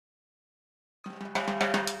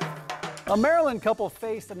A Maryland couple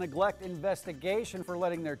faced a neglect investigation for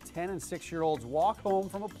letting their 10 and 6-year-olds walk home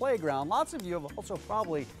from a playground. Lots of you have also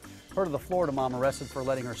probably heard of the Florida mom arrested for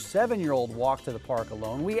letting her 7-year-old walk to the park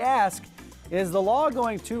alone. We ask, is the law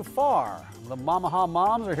going too far? The Momaha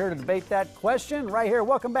moms are here to debate that question right here.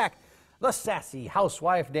 Welcome back, the sassy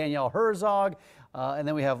housewife, Danielle Herzog. And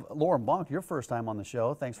then we have Lauren Bonk, your first time on the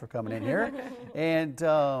show. Thanks for coming in here. And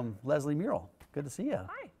Leslie Murrell. Good to see you.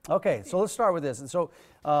 Hi. Okay, so let's start with this. And so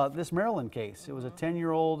this Maryland case, it was a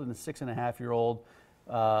 10-year-old and a 6.5-year-old.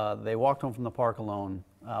 They walked home from the park alone.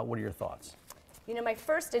 What are your thoughts? You know, my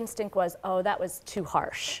first instinct was, oh, that was too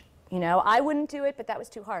harsh. You know, I wouldn't do it, but that was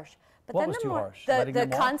too harsh. But What then was the too more, harsh? the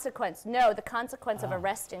consequence. No, the consequence of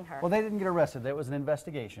arresting her. Well, they didn't get arrested. There was an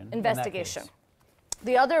investigation. Investigation.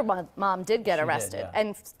 The other mom did get arrested yeah.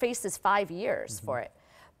 and faces 5 years for it.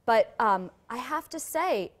 But I have to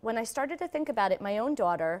say, when I started to think about it, my own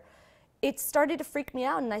daughter, it started to freak me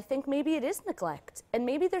out, and I think maybe it is neglect, and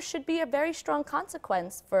maybe there should be a very strong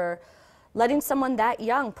consequence for letting someone that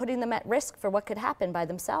young, putting them at risk for what could happen by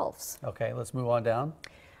themselves. Okay, let's move on down.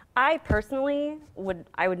 I personally would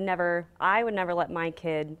never let my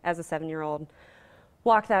kid, as a 7-year-old,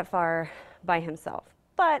 walk that far by himself.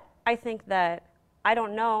 But I think that I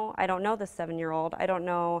don't know this 7-year-old. I don't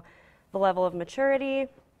know the level of maturity,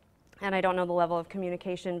 and I don't know the level of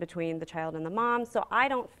communication between the child and the mom. So I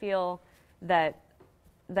don't feel that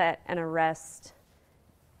an arrest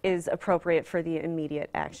is appropriate for the immediate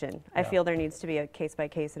action. Yeah. I feel there needs to be a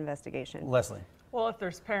case-by-case investigation. Leslie. Well, if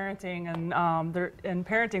there's parenting, and in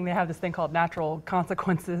parenting they have this thing called natural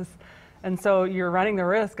consequences, and so you're running the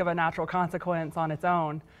risk of a natural consequence on its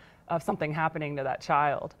own of something happening to that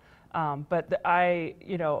child. But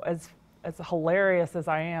you know, as hilarious as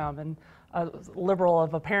I am and as liberal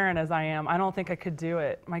of a parent as I am, I don't think I could do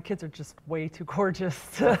it. My kids are just way too gorgeous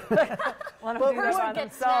to let them do that by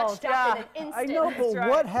themselves. Yeah. I know, but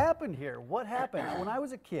what happened here? What happened? When I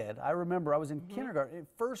was a kid, I remember I was in kindergarten, in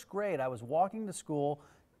first grade, I was walking to school,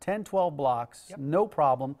 10, 12 blocks, no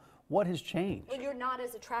problem. What has changed? Well, you're not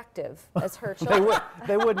as attractive as her children.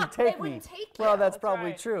 they wouldn't take They me. wouldn't take well, you. that's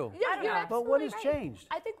probably true. Yeah, you're but what has absolutely right. changed?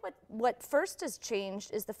 I think what first has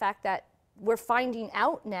changed is the fact that we're finding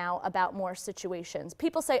out now about more situations.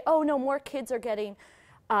 People say, oh no, more kids are getting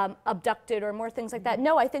abducted or more things like that.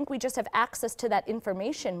 No, I think we just have access to that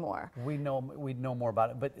information more. We know more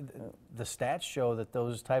about it, but the stats show that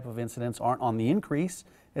those type of incidents aren't on the increase.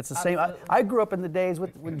 It's the same. I grew up in the days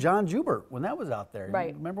with John Jubert when that was out there.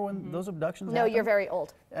 Right. You remember when those abductions No, happened? you're very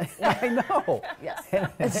old. I know. Yes.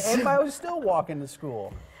 And I was still walking to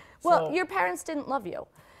school. Well, So- your parents didn't love you.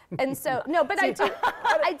 And so, no, but I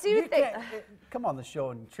do think. Come on the show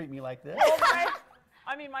and treat me like this.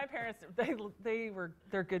 I mean, my parents,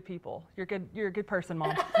 they're good people. You're a good person,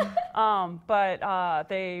 Mom. But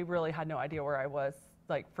they really had no idea where I was,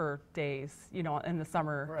 like for days, you know, in the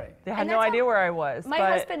summer. Right. They had no idea where I was. My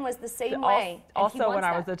but husband was the same way. Also, when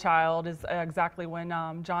I was a child, is exactly when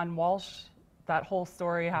John Walsh, that whole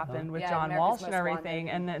story happened with John Walsh and everything,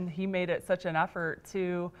 and then he made it such an effort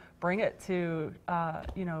to bring it to,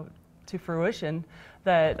 you know, to fruition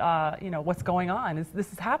that, you know, what's going on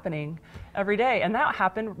this is happening every day. And that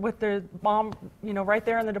happened with the mom, you know, right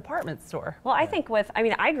there in the department store. Well, I think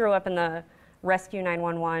I grew up in the Rescue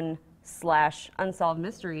 911 / Unsolved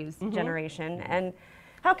Mysteries generation, and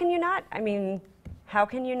how can you not imagine?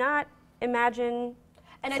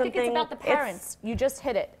 And I think it's about the parents. You just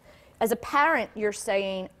hit it. As a parent, you're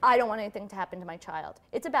saying, I don't want anything to happen to my child.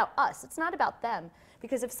 It's about us. It's not about them.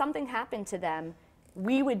 Because if something happened to them,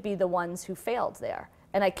 we would be the ones who failed there.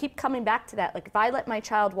 And I keep coming back to that. Like, if I let my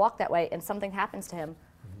child walk that way and something happens to him,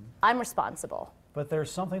 I'm responsible. But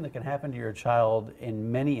there's something that can happen to your child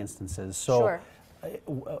in many instances. So Sure.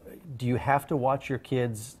 Do you have to watch your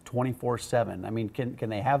kids 24/7? I mean, can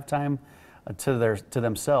they have time to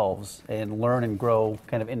themselves and learn and grow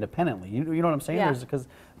kind of independently? You know what I'm saying? Yeah. Because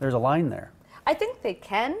there's a line there. I think they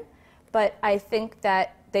can, but I think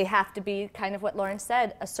that they have to be kind of what Lauren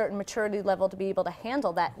said, a certain maturity level to be able to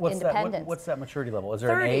handle that independence. What's that maturity level? Is there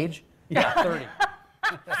 30. an age? Yeah, 30.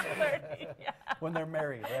 30, yeah. When they're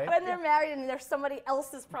married, right? When they're married and there's somebody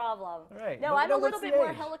else's problem. Right. No, But I'm a little what's bit the more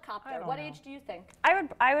age? helicopter. What age do you think?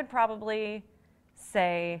 I would probably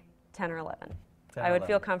say 10 or 11. 10 or I would 11.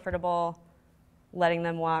 feel comfortable letting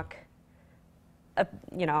them walk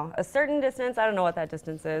you know, a certain distance. I don't know what that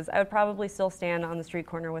distance is. I would probably still stand on the street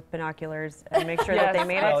corner with binoculars and make sure that they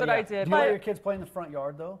made that's it. what I did. Do you let your kids play in the front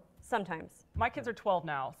yard, though? Sometimes. My kids are 12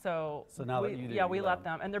 now, so now that you do, we you let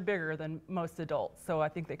them, and they're bigger than most adults, so I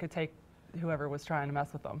think they could take whoever was trying to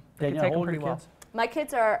mess with them. They Danielle, could take how them old are pretty your well. kids? My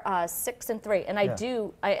kids are 6 and 3, and Yeah.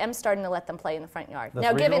 I am starting to let them play in the front yard. The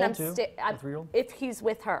Now, given I'm, three-year-old too? The three-year-old? if he's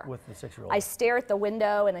with her, With the 6-year-old. I stare at the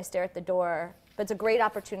window and I stare at the door. But it's a great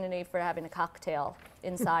opportunity for having a cocktail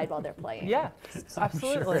inside while they're playing. Yeah,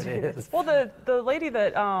 absolutely. Sure it is. Well, the lady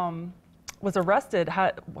that was arrested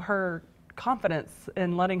had her confidence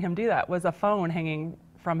in letting him do that was a phone hanging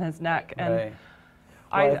from his neck, and Right.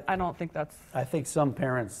 Well, I don't think that's. I think some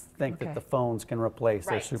parents think that Okay. the phones can replace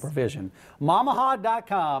their Right. supervision.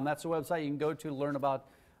 Momaha.com, that's the website you can go to learn about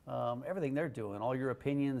everything they're doing, all your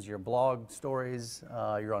opinions, your blog stories.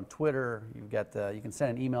 You're on Twitter. You've got, you can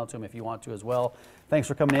send an email to them if you want to as well. Thanks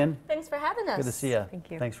for coming in. Thanks for having us. Good to see you.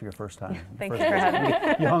 Thank you. Thanks for your first time. Thank First you for time. having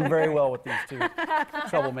me. You hung very well with these two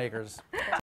troublemakers.